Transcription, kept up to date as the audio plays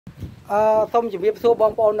សូមជម្រាបសួរប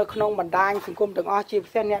ងប្អូននៅក្នុងបណ្ដាញសង្គមទាំងអស់ជាពិ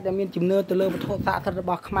សេសអ្នកដែលមានជំនឿទៅលើវត្ថុស័ក្តិសិទ្ធិរ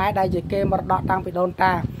បស់ខ្មែរដែលជាគេមរតកតាំងពីដូន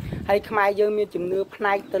តាហើយខ្មែរយើងមានជំនឿផ្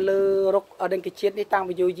នែកទៅលើរុក្ខដេញកជាតិនេះតាំង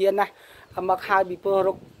ពីយូរយារណាស់មកហើយពីព្រោះ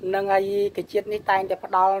រុក្ខនឹងហើយកជាតិនេះតែងតែ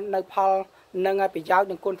ផ្ដល់នៅផលនឹងឲ្យប្រយោជន៍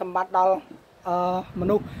និងគុណសម្បត្តិដល់ម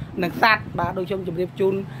នុស្សនិងសត្វបាទដូចខ្ញុំជម្រាបជូ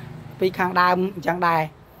នពីខាងដើមអញ្ចឹងដែរ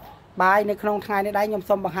បាយនៅក្នុងថ្ងៃនេះដែរខ្ញុំ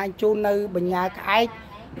សូមបង្ហាញជូននៅបញ្ញាក្អែក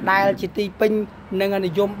ដែលជាទីពេញនិង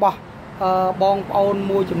និយមរបស់បងប្អូន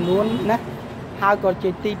មួយចំនួនណាហើយក៏ជា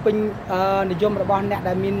ទីពេញនិយមរបស់អ្នក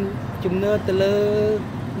ដែលមានជំនឿទៅលើ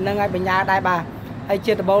នឹងឲ្យបញ្ញាដែរបាទហើយ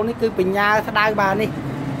ជាដំបូងនេះគឺបញ្ញាស្ដៅបាទនេះ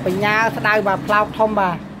បញ្ញាស្ដៅបាទផ្លោកធំបា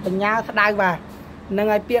ទបញ្ញាស្ដៅបាទនឹង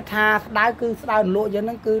ឲ្យពាក្យថាស្ដៅគឺស្ដៅលក់យើងហ្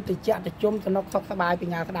នឹងគឺតិចតិជុំសំណុកសុខសប្បាយប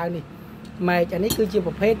ញ្ញាស្ដៅនេះម៉េចអានេះគឺជា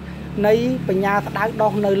ប្រភេទនៃបញ្ញាស្ដៅ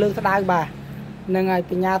ដោះនៅលើស្ដៅបាទនឹងហើយ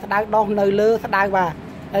បញ្ញាស្ដៅដោះនៅលើស្ដៅបាទ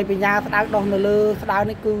ហើយបញ្ញាស្ដៅដោះនៅលើស្ដៅ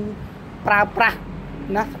នេះគឺប្រើប្រាស់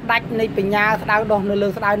ណាស្ដាច់នៃបញ្ញាស្ដៅដោះនៅលើ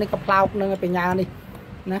ស្ដៅនេះក៏ផ្លោកនឹងបញ្ញានេះ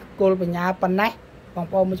ណាគោលបញ្ញាប៉ុណ្ណេះបង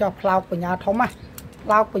ប្អូនមកចោះផ្លោកបញ្ញាធំណាផ្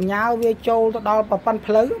លោកបញ្ញាវាចូលទៅដល់ប្រព័ន្ធ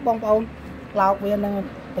ផ្លូវបងប្អូនផ្លោកវានឹង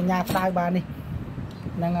បញ្ញាស្ដៅបាទនេះ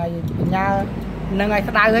ហ្នឹងហើយបញ្ញានឹងឲ្យ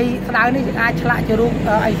ស្ដៅហើយស្ដៅនេះអាចឆ្លាក់ជារូប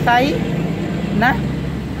អីសីណា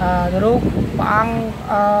រូបព្រះអង្គ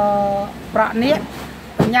ប្រក់នេះ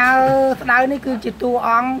បញ្ញាស្ដៅនេះគឺជាតួអ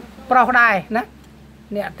ង្គប្រុសដែរណា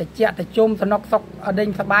អ្នកតិចតិជុំសំណុកសុកដេញ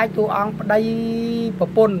សបាយតួអង្គប្តីប្រ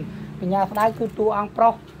ពន្ធបញ្ញាស្ដៅគឺតួអង្គប្រុ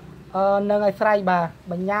សនឹងឲ្យស្រីបាទ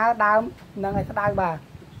បញ្ញាដើមនឹងឲ្យស្ដៅបាទ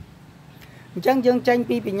អញ្ចឹងយើងចេញ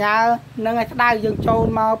ពីបញ្ញានឹងឲ្យស្ដៅយើងចូល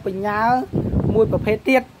មកបញ្ញាមួយប្រភេទ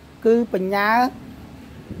ទៀតគឺបញ្ញា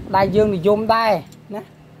ដែលយើងនិយមដែរណា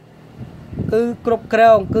គឺគ្រប់គ្រ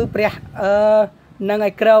ងគឺព្រះនឹង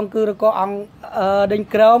ឲ្យក្រងគឺឬក៏អង្គដេញ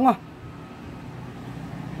ក្រង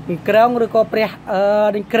ក្រងឬក៏ព្រះ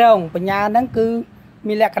ដេញក្រងបញ្ញាហ្នឹងគឺ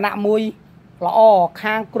មានលក្ខណៈមួយល្អ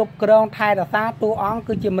ខាងគ្រប់គ្រងថែរក្សាតួអង្គ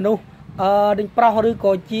គឺជាមនុស្សដេញប្រុសឬ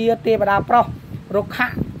ក៏ជាទេវតាប្រុសរុក្ខ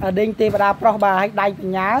ដេញទេវតាប្រុសបាទហើយដៃប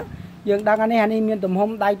ញ្ញាយើងដឹងអានេះមានទំហំ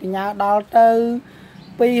ដៃបញ្ញាដល់ទៅ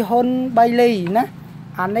2ហ៊ុន3លីណា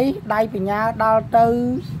អានេះដៃបញ្ញាដល់ទៅ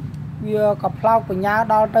វាក៏ផ្លោកបញ្ញា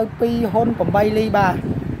ដល់ទៅ2ហ៊ុន8លីបាទ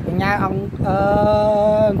បញ្ញាអង្គ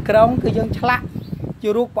ក្រងគឺយើងឆ្លាក់ជា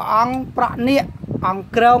រូបព្រះអង្គប្រក់នាគអង្គ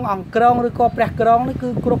ក្រងឬក៏ព្រះក្រងនេះគឺ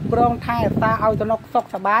គ្រប់គ្រងថែរក្សាឲ្យទំនុកសុខ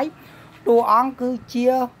សប្បាយតួអង្គគឺជា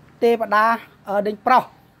ទេវតាដេញប្រុស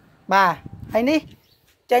បាទហើយនេះ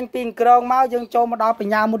ចេញពីក្រងមកយើងចូលមកដល់ប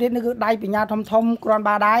ញ្ញាមួយទៀតនេះគឺដៃបញ្ញាធំគ្រាន់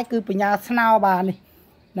បាដែរគឺបញ្ញាស្នោបាទនេះ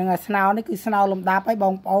នឹងឲ្យស្នោនេះគឺស្នោលំដាប់ឲ្យប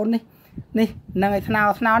ងប្អូននេះនឹងឲ្យស្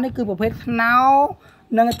នោនេះគឺប្រភេទស្នោ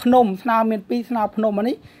នឹងឲ្យភ្នំស្នោមាន2ស្នោភ្នំ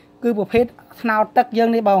នេះគឺប្រភេទស្នោទឹកយើង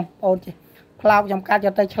នេះបងប្អូនចេះផ្លោកចំកាត់យ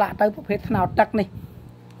កទៅឆ្លាក់ទៅប្រភេទស្នោទឹកនេះ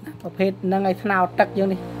ប្រភេទនឹងឲ្យស្នោទឹកយើង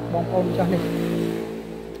នេះបងប្អូនចុះនេះ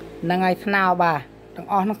នឹងឲ្យស្នោបាទទាំង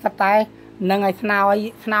អស់នោះសិតតែនឹងឲ្យស្នោ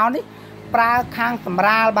នេះប្រើខាងសម្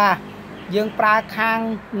រាលបាទយើងប្រើខាង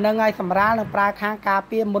នឹងឲ្យសម្រាលនិងប្រើខាងការ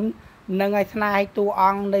ពារមុននឹងឲ្យស្នេហ៍ឲ្យតួអ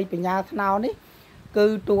ង្គនៃបញ្ញាស្នោនេះគឺ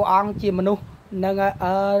តួអង្គជាមនុស្សនឹង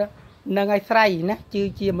ឲ្យស្រីណា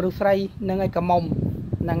ជាមនុស្សស្រីនឹងឲ្យកំមុំ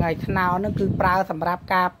នឹងឲ្យស្នោនឹងគឺប្រើសម្រាប់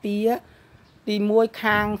ការពារទី1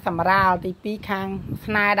ខាងសម្រាលទី2ខាង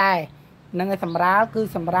ស្នេហ៍ដែរនឹងឲ្យសម្រាលគឺ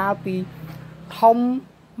សម្រាលពីធំ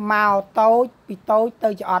មកតូចពីតូចទៅ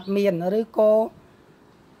ជាអត់មានឬក៏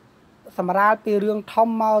សម្រាលពីរឿងធំ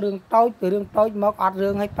មករឿងតូចពីរឿងតូចមកអត់រឿ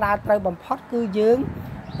ងឲ្យប្រើត្រូវបំផុតគឺយើង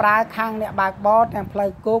ប្រើខាងអ្នកបើកបរទាំងផ្លូវ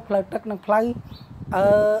គោកផ្លូវទឹកនិងផ្លូវ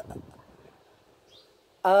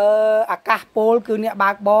អាកាសពលគឺអ្នក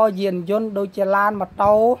បើកបរយានយន្តដូចជាឡានម៉ូ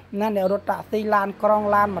តូណាអ្នករត់តាក់ស៊ីឡានក្រុង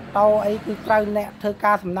ឡានម៉ូតូអីគឺត្រូវអ្នកធ្វើ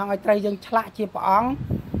ការសំណងឲ្យត្រូវយើងឆ្លាក់ជាព្រះអង្គ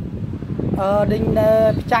ដេញ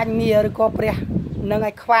ផ្ចាញ់ងារឬក៏ព្រះនឹង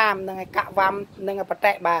ឲ្យខ្វាមនឹងឲ្យកាក់វ៉ាំនឹងឲ្យប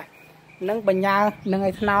តិបាទនឹងបញ្ញានឹង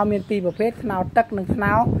ឲ្យស្នោមាន2ប្រភេទស្នោទឹកនិងស្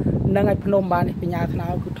នោនឹងឲ្យភ្នំបាទនេះបញ្ញាស្នោ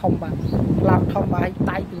គឺធំបាទផ្លោកធំបាទហើយ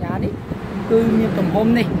ដៃបញ្ញានេះគឺមានទំហំ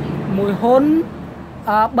នេះ1ហ៊ុន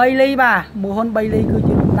3លីបាទ1ហ៊ុន3លីគឺ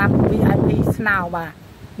ជាលំដាប់ VIP ស្នោបាទ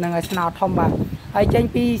នឹងឲ្យស្នោធំបាទហើយចេញ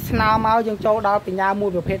ពីស្នោមកយើងចូលដល់បញ្ញាមួយ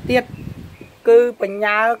ប្រភេទទៀតគឺបញ្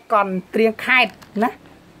ញាកនត្រៀងខេតណា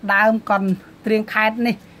ដើមកនត្រៀងខេត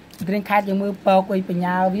នេះត្រៀងខេតយើងមើលពកអីបញ្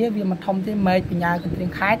ញាវាមិនធំទេមេឃបញ្ញាកនត្រៀ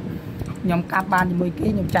ងខេតខ្ញុំកាប់បានជាមួយគេ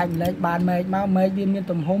ខ្ញុំចែកម្លែកបានមេឃមកមេឃវាមាន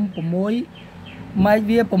ទំហំ6មេឃ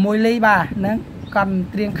វា6លីបាទហ្នឹងកន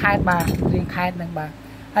ត្រៀងខេតបាទត្រៀងខេតហ្នឹងបាទ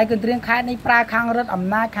ហើយកន្ទ្រៀងខេត្តនេះប្រើខាងរដ្ឋអំ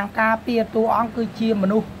ណាចខាងការពារតួអង្គគឺជាម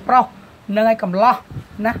នុស្សប្រុសនឹងឲ្យកំឡោះ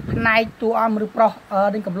ណាផ្នែកតួអង្គមនុស្សប្រុស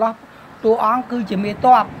នឹងកំឡោះតួអង្គគឺជាមេត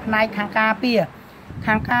បផ្នែកខាងការពារ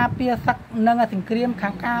ខាងការពារសឹកនិងសង្គ្រាមខា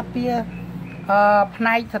ងការពារផ្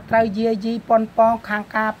នែកសត្រូវយាយីប៉ុនប៉ងខាង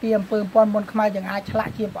ការពារអំពើប៉ុនមុនខ្មែរយើងអាចឆ្លា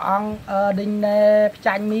ក់ជាព្រះអង្គដេញផ្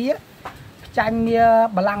ចាញ់មៀ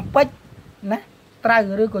បលាំងពេជ្រណាត្រូវ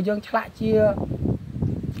ឬក៏យើងឆ្លាក់ជា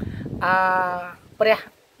ព្រះ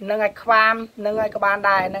នឹងឲ្យខ្វាមនឹងឲ្យក៏បាន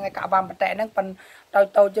ដែរនឹងឲ្យកាក់បានបតេហ្នឹងប៉ុន្តែ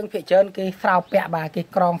តូចយើងភាគច្រើនគេស្រោបពាក់បាទគេ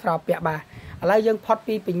ក្រងស្រោបពាក់បាទឥឡូវយើងផុត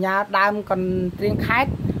ពីបញ្ញាដើមកន្ទ្រៀងខេត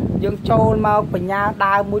យើងចូលមកបញ្ញា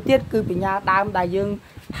ដើមមួយទៀតគឺបញ្ញាដើមដែលយើង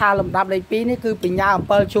ថាលំដាប់លេខ2នេះគឺបញ្ញា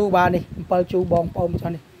7ជូបាទនេះ7ជូបងប្អូនចុះ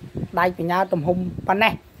នេះដៃបញ្ញាទំហំប៉ុណ្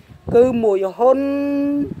ណេះគឺមួយហ៊ុន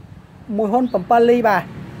7លីបាទ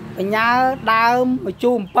បញ្ញាដើមមួយ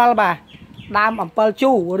ជូ7បាទដើម7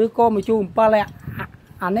ជូឬក៏មួយជូ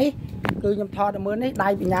7អានេះគឺខ្ញុំថតឲ្យមើលនេះដៃ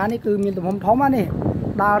បញ្ញានេះគឺមានទំហំធំណានេះ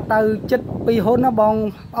ដល់ទៅចិត្ត2ហ៊ុនណាបង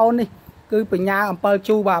ប្អូននេះគឺបញ្ញា7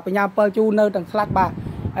ជូបាទបញ្ញា7ជូនៅទាំងស្លាក់បាទ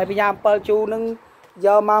ហើយបញ្ញា7ជូនឹងយ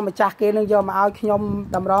កមកម្ចាស់គេនឹងយកមកឲ្យខ្ញុំ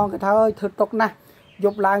តម្រង់គេថាអើយធ្វើទុកណាស់យ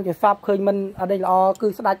ប់ឡើងជាសពឃើញមិនអត់ល្អគឺ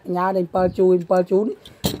ស្ដាច់បញ្ញានៃ7ជូនេះ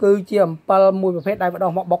គឺជាអំពិលមួយប្រភេទដែលប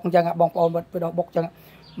ដោះមកបុកអញ្ចឹងបងប្អូនបដោះបុកអញ្ចឹង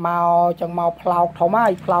មកចឹងមកផ្លោកធំហើ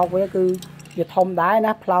យផ្លោកវាគឺវាធំដែរ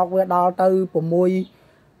ណាផ្លោកវាដល់ទៅ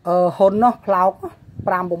6ហ៊ុននោះផ្លោក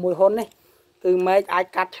5 6ហ៊ុននេះគឺមេឃអាច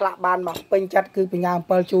កាត់ឆ្លាក់បានមកពេញចិត្តគឺបញ្ញា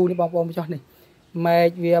7ជូនេះបងប្អូនចុះនេះមេ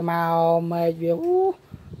ឃវា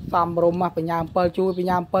សំរុំបញ្ញា7ជូ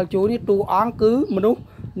នេះតួអង្គគឺមនុស្ស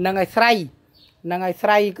នឹងឲ្យស្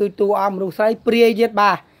រីគឺតួអង្គមនុស្សស្រីព្រាយទៀត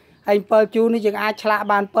បាទហើយ7ជូនេះយើងអាចឆ្លាក់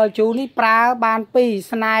បាន7ជូនេះប្រើបាន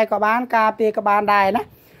2ស្នែក៏បានការពារក៏បានដែរណា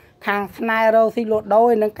ខាងស្នែរោស៊ីលូដូ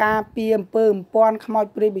យនឹងការពារអំពើអំពាន់ខ្មោច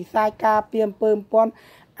ព្រាយបិសាចការពារអំពើអំពាន់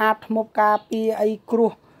អាបធ្មប់ការពារអីគ្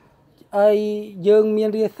រោះអីយើងមាន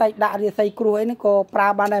រាសីដាក់រាសីគ្រោះអីហ្នឹងក៏ប្រើ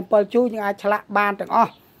បានដែរ7ជូយើងអាចឆ្លាក់បានទាំងអ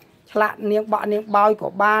ស់ឆ្លាក់នាងបក់នាងបោយក៏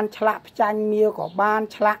បានឆ្លាក់ផ្ចាញ់មៀក៏បាន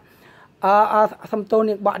ឆ្លាក់សំទោ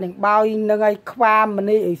នាងបក់នាងបោយនឹងឲ្យខ្វាមម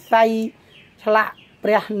នីអិសីឆ្លាក់ព្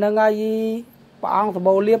រះនឹងឲ្យព្រះអង្គសម្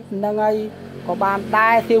បូរលៀបនឹងឲ្យក៏បានដែ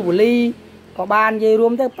រទេវលីក៏បាននិយាយរួ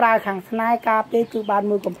មទៅប្រើខាងស្នែការពេកគឺបាន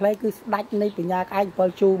មួយកំ pl គឺស្ដាច់នៃបញ្ញាក្អែក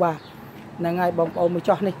7ជូបាទហ្នឹងហើយបងប្អូនមើល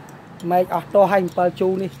ចោះនេះមេឃអស់ទោះហើយ7ជូ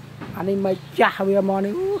នេះអានេះមេឃចាស់វាមក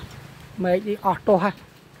នេះមេឃនេះអស់ទោះហើយ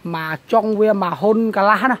មកចុងវាមកហ៊ុនកន្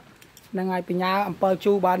លះណាហ្នឹងហើយបញ្ញា7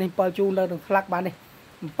ជូបាទនេះ7ជូនៅក្នុងស្លឹកបាទនេះ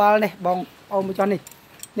7នេះបងប្អូនមើលចុះ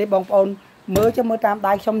នេះបងប្អូនមើលចាំមើលតាម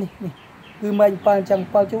ដៃខ្ញុំនេះគឺមេឃ7អញ្ចឹង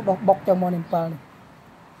7ជូដោះបុកចាំមកនេះ7នេះ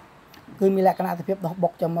គឺមានលក្ខណៈភាពដោះបុ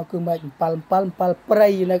កចាំមកគឺមេឃ7ព្រៃ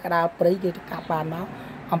នៅកណ្ដាលព្រៃគេកាប់បានមក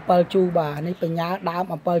7ជូបាទនេះបញ្ញាដើម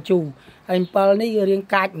7ជូហើយ7នេះរាង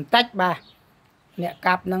កាចបន្តិចបាទអ្នក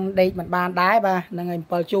កាប់នឹងដេកមិនបានដែរបាទហ្នឹងហើយ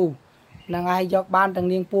7ជូហ្នឹងហើយយកបានទាំង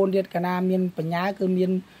នាងពួនទៀតកាលណាមានបញ្ញាគឺមា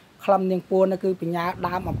នខ្លឹមនាងពួនគឺបញ្ញា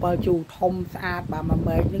ដើម7ជូធំស្អាតបាទមួយ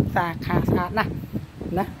មេឃនេះសាខាស្អាត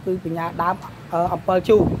ណាគឺបញ្ញាដើម7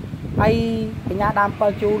ជូហើយបញ្ញាដើម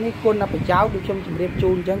7ជូនេះគុណប្រយោជន៍ដូចខ្ញុំជម្រាបជូ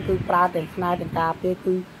នអញ្ចឹងគឺប្រើទាំងស្នែទាំងការពារ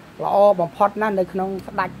គឺល្អបំផុតណាស់នៅក្នុង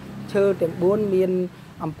ស្ដាច់ឈើទាំង4មាន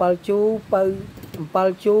7ជូ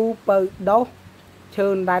7ជូពៅដោះឈើ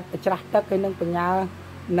ដែលប្រច្រាស់ទឹកហើយនឹងបញ្ញា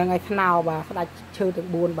នឹងឲ្យស្នោបាទស្ដាច់ឈើទាំង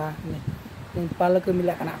4បាទនេះ7គឺមាន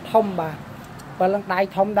លក្ខណៈធំបាទ7នឹងដៃ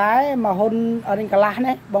ធំដែរមកហ៊ុនអរិញកន្លះ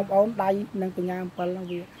នេះបងប្អូនដៃនឹងបញ្ញា7ហ្នឹង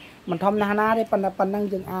វាមិនធំណាស់ណាទេប៉ុន្តែប៉ុណ្ណឹង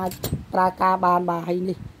យើងអាចប្រើការបានបាទហើយ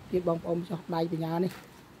នេះទៀតបងប្អូនចុះដៃបញ្ញានេះ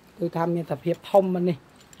គឺថាមានសភាពធំ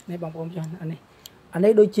នេះបងប្អូនចុះអា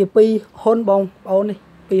នេះដូចជា2ហ៊ុនបងប្អូននេះ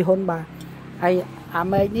2ហ៊ុនបាទហើយអា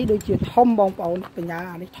មេឃនេះដូចជាធំបងប្អូនបញ្ញា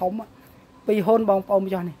អានេះធំ2ហ៊ុនបងប្អូន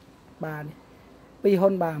ចុះនេះបាទនេះ2ហ៊ុ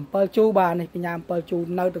នបាទ7ជូបាទនេះបញ្ញា7ជូ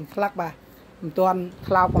នៅទាំងស្លឹកបាទមិនទាន់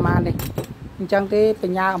ខ្លោបប្រហែលនេះអញ្ចឹងទេប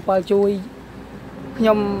ញ្ញា7ជូខ្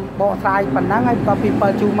ញុំបកស្រាយប៉ុណ្ណឹងហើយបន្ទាប់ពី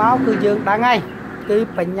7ជូមកគឺយើងដឹងហើយគឺ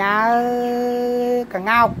បញ្ញាក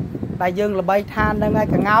ងោកដែលយើងល្បីថានឹងហើយ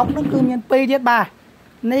កងោកនោះគឺមាន2ទៀតបាទ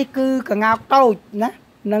នេះគឺកងោកតូចណា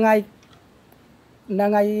ហ្នឹងហើយ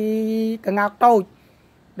កងោកតូច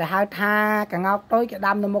ដែលហៅថាកងោកតូចគេ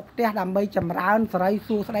ដាំនៅមុខផ្ទះដើម្បីចម្រើនសេរី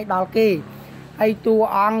សួស្ដីដល់គេហើយតួ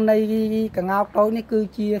អង្គនៃកងោកតូចនេះគឺ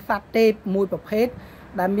ជាសត្វទេពមួយប្រភេទ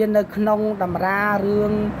ដែលមាននៅក្នុងតម្រារឿ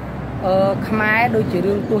ងខ្មែរដូចជា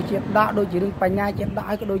រឿងទោះជាដកដូចជារឿងបញ្ញាជាដក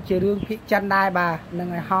ហើយក៏ដូចជារឿងភិក្ខចិនដែរបាទនឹង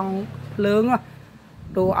ឲ្យហងភ្លើង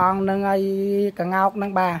តួអង្គនឹងឲ្យកងោកនឹ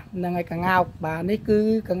ងបាទនឹងឲ្យកងោកបាទនេះគឺ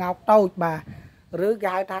កងោកតូចបាទឬគេ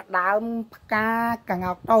ហៅថាដើមផ្កាក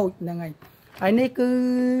ងោកតូចហ្នឹងហើយនេះគឺ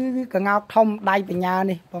កងោកធំដៃបញ្ញា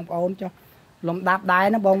នេះបងប្អូនចុះលំដាប់ដែរ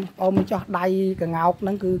ណាបងប្អូនចុះដៃកងោកហ្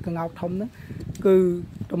នឹងគឺកងោកធំហ្នឹងគឺ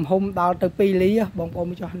ទំហំដល់ទៅ2លីបងប្អូ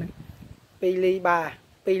នចុះហ្នឹង2លីបាទ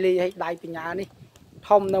2លីឲ្យដៃបញ្ញានេះ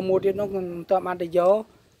ធំនៅមួយទៀតនោះមិនទាន់បានទៅយក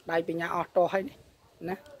ដៃបញ្ញាអស់តោះហើយ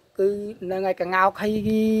ណាគឺនៅហើយកងោកហើយ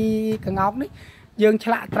កងោកនេះយើង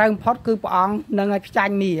ឆ្លាក់ត្រូវបំផុតគឺព្រះអង្គនឹងឲ្យផ្ចា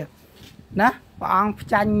ញ់មាណាព្រះអង្គផ្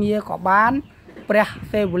ចាញ់មាក៏បានព្រះ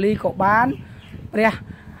សេវលីក៏បានព្រះ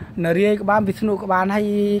នរាយក៏បានវិស្ណុក៏បានហើយ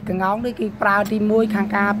កងោកនេះគឺប្រើទី1ខាង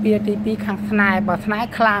ការពារទី2ខាងស្នេហ៍បើស្នេហ៍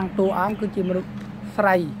ខ្លាំងតួអង្គគឺជាមនុស្សស្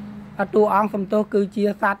រីតួអង្គសំទោសគឺជា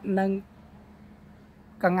សត្វនឹង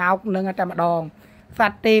កងោកនឹងតែម្ដងស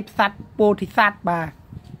ត្វទេពសត្វពោធិសត្វបាទ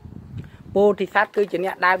ពោធិសត្វគឺជាអ្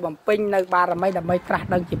នកដែលបំពេញនៅបារមីដើម្បីត្រាស់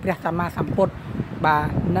ដឹងជាព្រះសម្មាសម្ពុទ្ធបាទ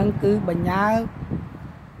នឹងគឺបញ្ញា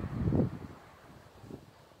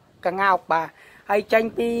កងោកបាទហើយចេញ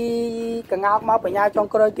ពីកងោកមកបញ្ញាចុង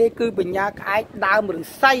ក្រោយគេគឺបញ្ញាក្អែកដើមឫ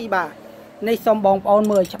ស្សីបាទនេះសូមបងប្អូន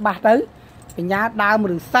មើលឲ្យច្បាស់ទៅបញ្ញាដើម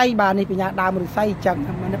ឫស្សីបាទនេះបញ្ញាដើមឫស្សីអញ្ចឹង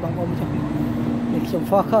នេះបងប្អូនចុះនេះខ្ញុំ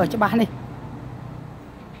focus ច្បាស់នេះ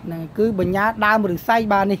ហ្នឹងគឺបញ្ញាដើមឫស្សី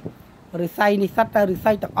បាទនេះឫស្សីនេះសិតតែឫស្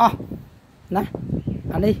សីទាំងអស់ណា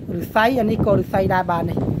អានេះឫស្សីអានេះក៏ឫស្សីដែរបាទ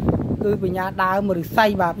នេះគឺបញ្ញាដើមឫស្សី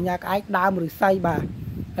បាទបញ្ញាក្អែកដើមឫស្សីបាទ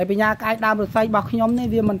ហើយបញ្ញាក្អែកដើមឫស្សីរបស់ខ្ញុំនេះ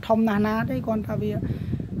វាមិនធំណាស់ណាទេគ្រាន់តែវា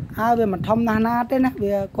វាមិនធំណាស់ណាទេណា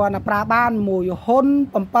វាគ្រាន់តែប្រើបាន1ហ៊ុន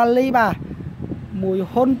7លីបាទ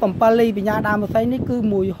1ហ៊ុន7លីបញ្ញាដើមឫស្សីនេះគឺ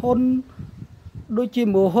1ហ៊ុនដូចជា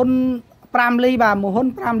1ហ៊ុន5លីបាទ1ហ៊ុន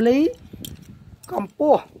5លីកម្ព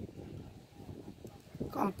ស់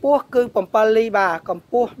គឺ7លីបាទកម្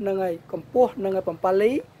ពស់ហ្នឹងហើយកម្ពស់ហ្នឹងហើយ7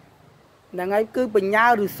លីហ្នឹងហើយគឺបញ្ញា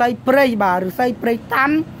ឫស្សីព្រៃបាទឫស្សីព្រៃតា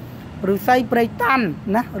ន់ឫស្សីព្រៃតាន់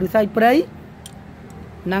ណាឫស្សីព្រៃ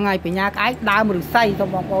ហ្នឹងហើយបញ្ញាក្អែកដើមឫស្សីសូម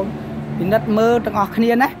បងប្អូនពិនិត្យមើលទាំងអស់គ្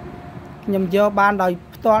នាណាខ្ញុំយកបានដោយ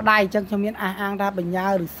ផ្ទាល់ដៃអញ្ចឹងខ្ញុំមានអះអាងថាបញ្ញា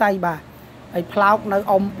ឫស្សីបាទហើយផ្លោកនៅ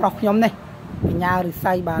អ៊ំប្រុសខ្ញុំនេះបញ្ញាឫស្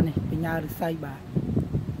សីបាទនេះបញ្ញាឫស្សីបាទ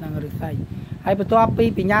ហ្នឹងឫស្សីហើយបន្ទាប់ពី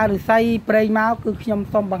បញ្ញាឫស្សីព្រៃមកគឺខ្ញុំ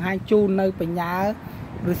សូមបង្ហាញជូននៅបញ្ញា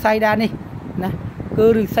ឫស្សីដែរនេះណាគឺ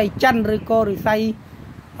ឫស្សីចិនឬក៏ឫស្សី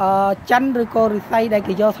ចិនឬក៏ឫស្សីដែល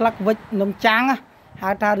គេយកស្លឹកវិចនំចាំងហៅ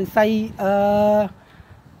ថាឫស្សី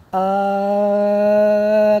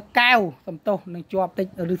កែវសំទោសនឹងជាប់តិច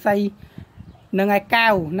ឫស្សីនឹងឯកែ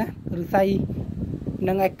វណាឫស្សី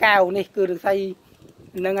នឹងឯកែវនេះគឺឫស្សី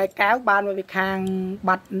នឹងឯកែវបានមកពីខាង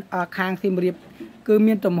បាត់ខាងសៀមរាបគឺ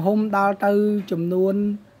មានទំហំដល់ទៅចំនួន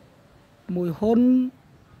1ហ៊ុន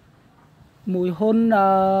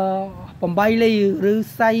8លីឬ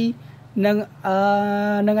សីនឹ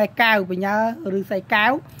ងឯកែវបញ្ញាឬសីកែ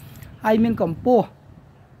វហើយមានកម្ពស់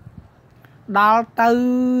ដល់ទៅ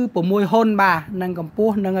6ហ៊ុនបាទនឹងកម្ព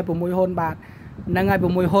ស់នឹងឲ្យ6ហ៊ុនបាទនឹងឲ្យ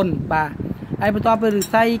6ហ៊ុនបាទហើយបន្ទាប់ពីឫ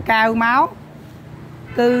ស្សីកែវមក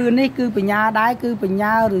គឺនេះគឺបញ្ញាដែរគឺបញ្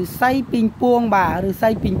ញាឫស្សីពីងពួងបាទឫស្សី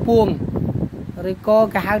ពីងពួងឬក៏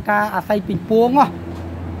គេហៅថាអាស័យពីងពួង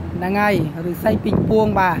ហ្នឹងហើយឫស្សីពីងពួង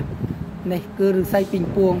បាទនេះគឺឫស្សីពីង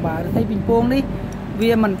ពួងបាទឫស្សីពីងពួងនេះ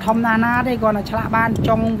វាមិនធំណាស់ណាទេគ្រាន់តែឆ្លាក់បាន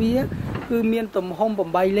ចុងវាគឺមានទំហំ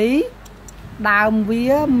8លីដើមវា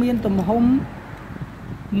មានទំហំ1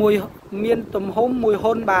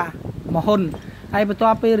ហ៊ុនបាទ1ហ៊ុនហើយបន្ទា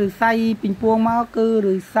ប់ពីឫស្សីពីងពួងមកគឺឫ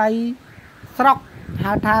ស្សីស្រុក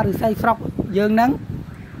ហៅថាឫស្សីស្រុកយើងហ្នឹង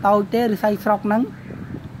តូចទេឫស្សីស្រុកហ្នឹង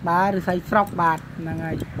បាទឫស្សីស្រុកបាទហ្នឹង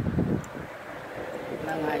ហើយ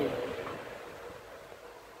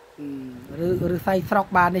ឫស្សីស្រុក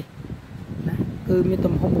បាទនេះណាគឺមាន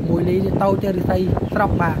ទំហំ6លីតូចទេឫស្សីស្រុ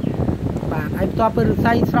កបាទហើយបន្ទាប់ពីឫស្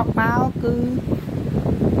សីស្រុកមកគឺ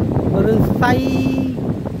ឫស្សី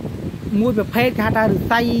មួយប្រភេទគេហៅថាឫស្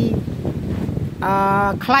សី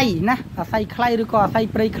ខ្លីណាអាស័យខ្លីឬក៏អាស័យ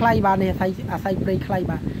ព្រៃខ្លីបាទនេះអាស័យព្រៃខ្លី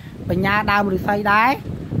បាទបញ្ញាដើមឫស្សីដែរ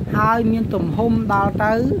ហើយមានទំហំដល់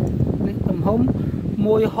ទៅនេះទំហំ1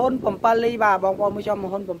ហ៊ុន7លីបាទបងប្អូនមើលចំ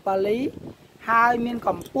1ហ៊ុន7លីហើយមានក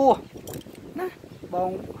ម្ពស់ណាបង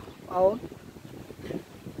ប្អូន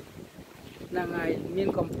ហ្នឹងហើយមាន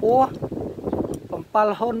កម្ពស់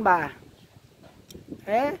7ហ៊ុនបាទ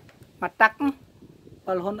មកតាក់7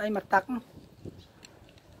ហ៊ុនអីមកតាក់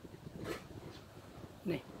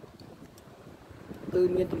នេះគឺ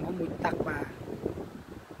មានទំហំ1តាក់បាទ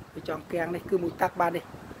ពីចងគាំងនេះគឺ1តាក់បាទនេះ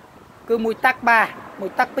គឺ1តាក់បាទ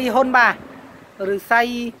1តាក់2ហ៊ុនបាទឫស្សី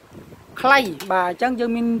ខ្លីបាទអញ្ចឹងយើ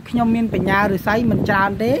ងខ្ញុំមានបញ្ញាឫស្សីមិនច្រើ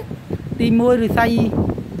នទេទី1ឫស្សី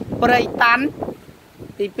ព្រៃតាន់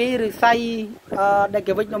ទី2ឫស្សីដែល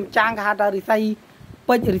គេវិចនំចាំងគេហៅថាឫស្សី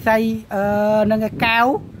ពេជ្រឫស្សីនឹងឯកែវ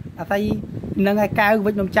អាស័យនឹងឯកែវ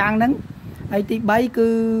វិចនំចាំងហ្នឹងហើយទី3គឺ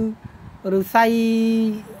ឫស្សី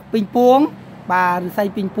ពីងពួងបាទឫស្សី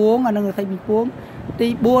ពីងពួងអានឹងឫស្សីពីងពួងទី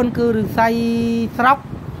4គឺឫស្សីស្រុក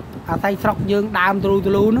អាស័យស្រុកយើងដើមទ្រូ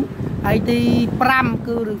ហ្នឹងហើយទី5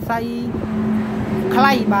គឺឫស្សី ខ្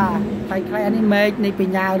លៃបាទខ្លៃនេះមេឃនៃប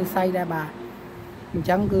ញ្ញាឫស្សីដែរបាទអញ្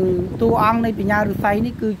ចឹងគឺតួអង្គនៃបញ្ញាឫស្សី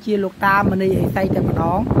នេះគឺជាលោកតាមនីអេសីតែម្ដ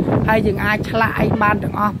ងហើយយើងអាចឆ្លាក់អីបាន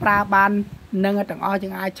ទាំងអស់ប្រើបាននឹងទាំងអស់យើ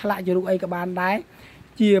ងអាចឆ្លាក់ជារូបអីក៏បានដែរ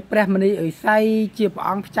ជាព្រះមនីអេសីជាព្រះ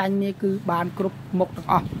អង្គផ្ចាញ់នេះគឺបានគ្រប់មុខទាំង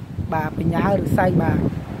អស់បាទបញ្ញាឫស្សីបាទ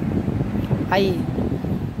ហើយ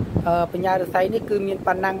បញ្ញាឫស្សីនេះគឺមាន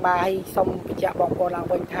ប៉ុណ្ណឹងបាទហើយសូមបញ្ជាក់បងប្អូនឡើង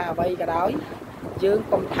វិញថាអ្វីក៏ដោយយើង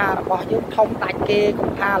កុំថារបស់យើងធំដាច់គេ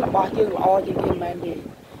កុំថារបស់យើងល្អជាងគេមិនមែនទេ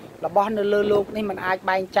របស់នៅលើโลกនេះมันអាច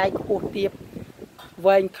បែងចែកខ្ពស់ទាប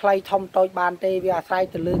វែងខ្លីធំតូចបានទេវាអាស្រ័យ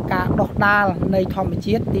ទៅលើការដោះដាលនៃធម្ម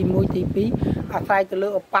ជាតិទី1ទី2អាស្រ័យទៅលើ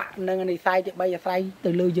ឧបៈនិងនិស័យទី3អាស្រ័យទៅ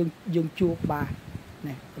លើយើងជួបបាទ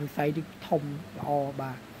នេះឫស្សីនេះធំល្អ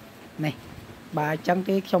បាទនេះបាទអញ្ចឹង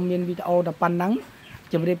ទេខ្ញុំមានវីដេអូតែប៉ុណ្ណឹង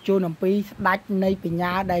ជម្រាបជូនអំពីស្ដេចនៃបញ្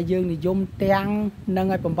ញាដែលយើងនិយមទាំងនឹង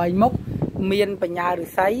ឲ្យ8មុខមានបញ្ញាឫ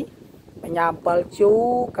ស្សីបញ្ញា7ជូ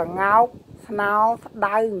កងោកស្នោស្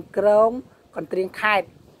ដៅក្រងកន្ទ្រៀងខេត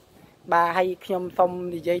បាទហើយខ្ញុំសូម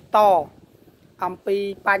និយាយតអំពី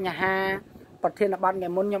បញ្ហាប្រធានបទថ្ងៃ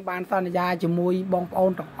មុនខ្ញុំបានសន្យាជាមួយបងប្អូ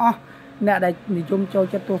នទាំងអស់អ្នកដែលនិយមចូល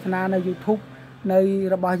ចិត្តទស្សនានៅ YouTube នៅ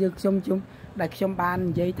របស់យើងខ្ញុំដែលខ្ញុំបាន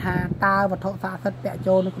និយាយថាតើវត្ថុស័ក្តិសិទ្ធិពាក់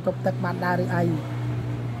ចូលនឹងកន្ទប់ទឹកបានដែរឬអី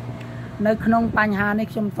នៅក្នុងបញ្ហានេះ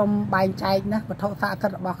ខ្ញុំសូមបែងចែកណាវត្ថុស័ក្តិសិ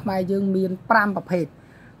ទ្ធិរបស់ខ្មែរយើងមាន5ប្រភេទ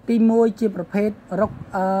ទី1ជាប្រភេទរុក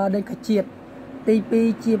ដេញកាជាតិទី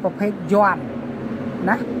2ជាប្រភេទយ័ន្ត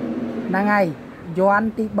ណាហ្នឹងហើយយ័ន្ត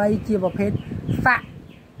ទី3ជាប្រភេទសាក់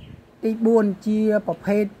ទី4ជាប្រ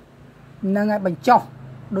ភេទហ្នឹងហើយបញ្ចុះ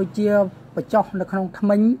ដូចជាបញ្ចុះនៅក្នុងថ្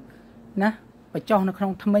មិញណាបញ្ចុះនៅក្នុ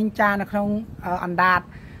ងថ្មិញចានៅក្នុងអណ្ដាត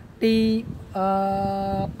ទី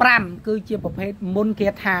5គឺជាប្រភេទមុនគា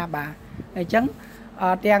ថាបាទអញ្ចឹង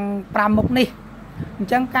ទាំង5មុខនេះអញ្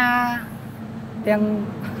ចឹងការទាំង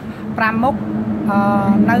5មុខ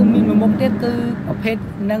នៅមានមួយមុខទៀតគឺប្រភេទ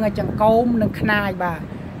នឹងចង្កូមនិងខ្នាយបាទ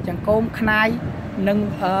ចង្កូមខ្នាយនិង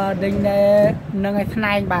ដេញនឹងឲ្យខ្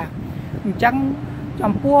នែងបាទអញ្ចឹង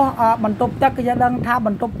ចំពោះបន្ទប់ទឹកក៏យើងដឹងថាប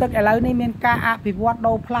ន្ទប់ទឹកឥឡូវនេះមានការអភិវឌ្ឍ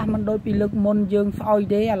ដូរផ្លាស់មិនដូចពីលើកមុនយើងស្អុយ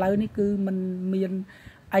ទេឥឡូវនេះគឺมันមាន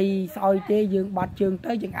អីស្អុយទេយើងបត់ជើង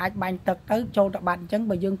ទៅយើងអាចបាញ់ទឹកទៅចូលទៅបាត់អញ្ចឹង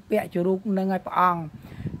បើយើងពាក់ជារូបនឹងឲ្យព្រះអង្គ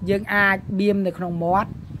យើងអាចបៀមនៅក្នុងមាត់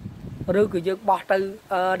ឬក៏យើងបោះទៅ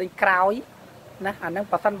ដេញក្រោយណាអាហ្នឹង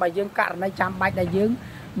បើសិនបើយើងករណីចាំបាច់ដែលយើង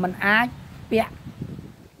មិនអាចពាក់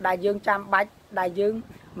ដែលយើងចាំបាច់ដែលយើង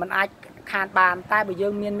មិនអាចខានបានតែបើយើ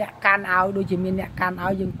ងមានអ្នកកាន់ឲ្យដូចជាមានអ្នកកាន់ឲ្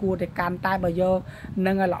យយើងគួរតែកាន់តែបើយក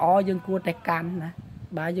នឹងឲ្យល្អយើងគួរតែកាន់ណា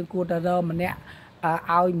បាទយើងគួរតែរកម្នាក់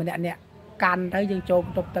ឲ្យម្នាក់អ្នកកាន់ទៅយើងចូលប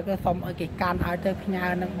ន្ទប់ទឹកទៅសុំឲ្យគេកាន់ឲ្យទៅផ្ញើ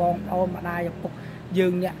នឹងបងប្អូនម្ដាយឪពុកយើ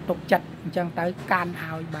ងអ្នកទុកចិត្តអញ្ចឹងទៅកាន់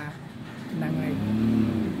ឲ្យបាទហ្នឹងហើយ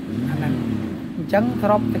អាហ្នឹងអញ្ចឹងស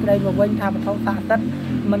រុបសេចក្តីមកវិញថាវត្ថុស័ក្តិសិទ្ធិ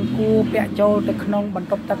មិនគួរពាក់ចូលទៅក្នុងបន្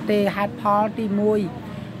ទប់ទឹកទេហេតុផលទី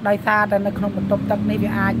1ដោយសារតែនៅក្នុងបន្ទប់ទឹកនេះវា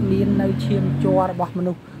អាចមាននៅឈាមជ័ររបស់ម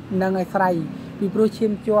នុស្សនិងឲ្យស្រីពីព្រោះឈា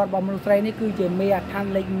មជ័ររបស់មនុស្សស្រីនេះគឺជាមេអាថ័ន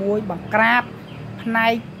លេខ1បង្ក្រាបផ្នែ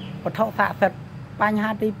កវត្ថុស័ក្តិសិទ្ធិបញ្ហា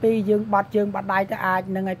ទី2យើងបត់ជើងបត់ដៃទៅអាច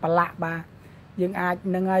នឹងឲ្យប្រឡាក់បាទយើងអាច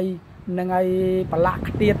នឹងឲ្យប្រឡាក់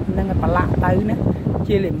ខ្ទាតនឹងឲ្យប្រឡាក់ទៅណា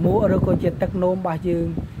ជាលាមកឬក៏ជាទឹកនោមរបស់យើង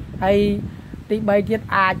ហើយទី3ទៀត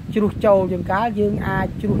អាចជ្រុះចូលជាងកាលយើងអាច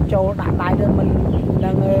ជ្រុះចូលដាក់ដៃទៅមិន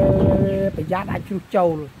នឹងប្រយ័ត្នអាចជ្រុះចូ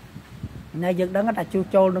លណែយើងដឹងថាជ្រុះ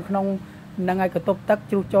ចូលនៅក្នុងនឹងឲ្យកន្ទប់ទឹក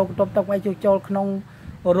ជ្រុះចូលកន្ទប់ទឹកឲ្យជ្រុះចូលក្នុង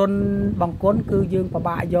រុនបង្គន់គឺយើងពិ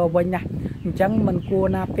បាកយកវិញណាអញ្ចឹងមិនគួរ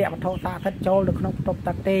ណាពាក់វត្ថុស័ក្តិសិទ្ធិចូលនៅក្នុងបន្ទប់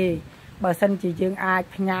ទឹកទេបើសិនជាយើងអាច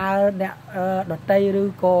ផ្ញើអ្នកដតីឬ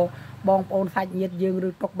ក៏បងប្អូនសាច់ញាតិយើងឬ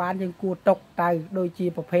ទុកបានយើងគួរទុកទៅដូចជា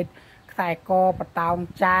ប្រភេទខ្សែកបតោង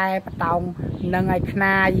ចែបតោងនឹងឲ្យខ្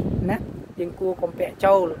នាយណាយើងគួរកុំពាក់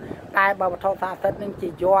ចូលតែបើវត្ថុស័ក្តិសិទ្ធិនឹងជា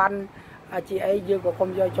យ័ន្តជាអីយើងក៏កុំ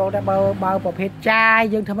យកចូលដែរបើប្រភេទចាយ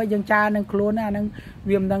យើងធ្វើម៉េចយើងចានឹងខ្លួនណាអានឹង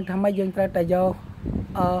វាមិនដឹងថាម៉េចយើងត្រូវតែយក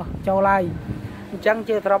ចូលហើយអញ្ចឹង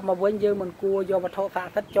ជាសរុបមកវិញយើងមិនគួរយកវត្ថុស័ក្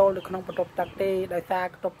តិសិទ្ធិចូលនៅក្នុងបន្ទប់ទឹកទេដោយសារ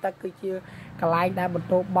បន្ទប់ទឹកគឺជាកន្លែងដែលបន្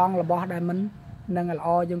ទប់បងរបស់ដែលមិននឹងល្អ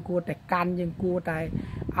យើងគួរតែកាន់យើងគួរតែ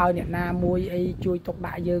ឲ្យអ្នកណាមួយអីជួយទុក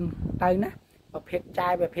ដាក់យើងទៅណាប្រភេទចា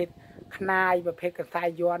យប្រភេទខ្នាយប្រភេទកសែ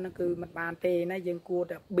យ័ន្តហ្នឹងគឺមិនបានទេណាយើងគួរ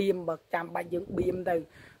តែបៀមបើចាំបាច់យើងបៀមទៅ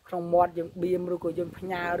ក្នុងមាត់យើងបៀមឬក៏យើងផ្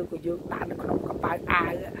ញើឬក៏យើងដាក់នៅក្នុងកប៉ៅអា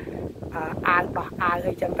វដោះអាវ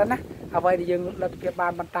អីចឹងទៅណាអ្វីដែលយើងលទ្ធភាពបា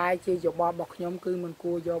នបន្តែជាយោបល់របស់ខ្ញុំគឺមិន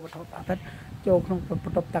គួរយកវត្ថុស័ក្តិសិទ្ធិចូលក្នុងបន្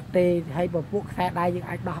ទប់ទឹកទេហើយបើពួកខ្សែដៃយើង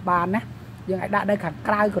អាចដោះបានណាយើងអាចដាក់នៅខាង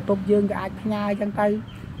ក្រៅកន្ទប់យើងក៏អាចផ្ញើចឹងទៅ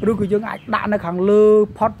ឬក៏យើងអាចដាក់នៅខាងលើ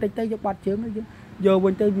ផុតតិចទៅយកបាត់ជើងយើងយកវិ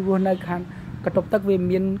ញទៅពីព្រោះនៅខាងកន្ទប់ទឹកវា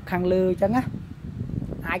មានខាងលើចឹងណា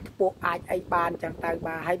អាចខ្ពស់អាចអីបានចឹងទៅ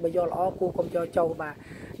បាទហើយបើយល់ល្អគូកុំយកចូលបាទ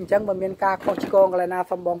អញ្ចឹងបើមានការខុសឆ្គងកន្លែងណា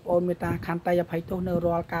សូមបងប្អូនមេត្តាខន្តីអភ័យទោសនៅ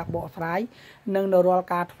រាល់ការបកស្រាយនិងនៅរាល់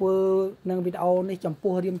ការធ្វើនឹងវីដេអូនេះចំ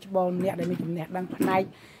ពោះរៀមច្បងអ្នកដែលមានចំណេះដឹងផ្នែក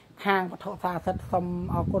ខាងវត្ថុស័ក្តិសិទ្ធិសូម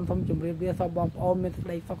អរគុណសូមជម្រាបលាសូមបងប្អូនមានសេចក្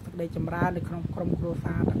តីសុខសេចក្តីចម្រើននៅក្នុងក្រុមគ្រួ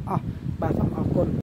សារទាំងអស់បាទសូមអរគុណ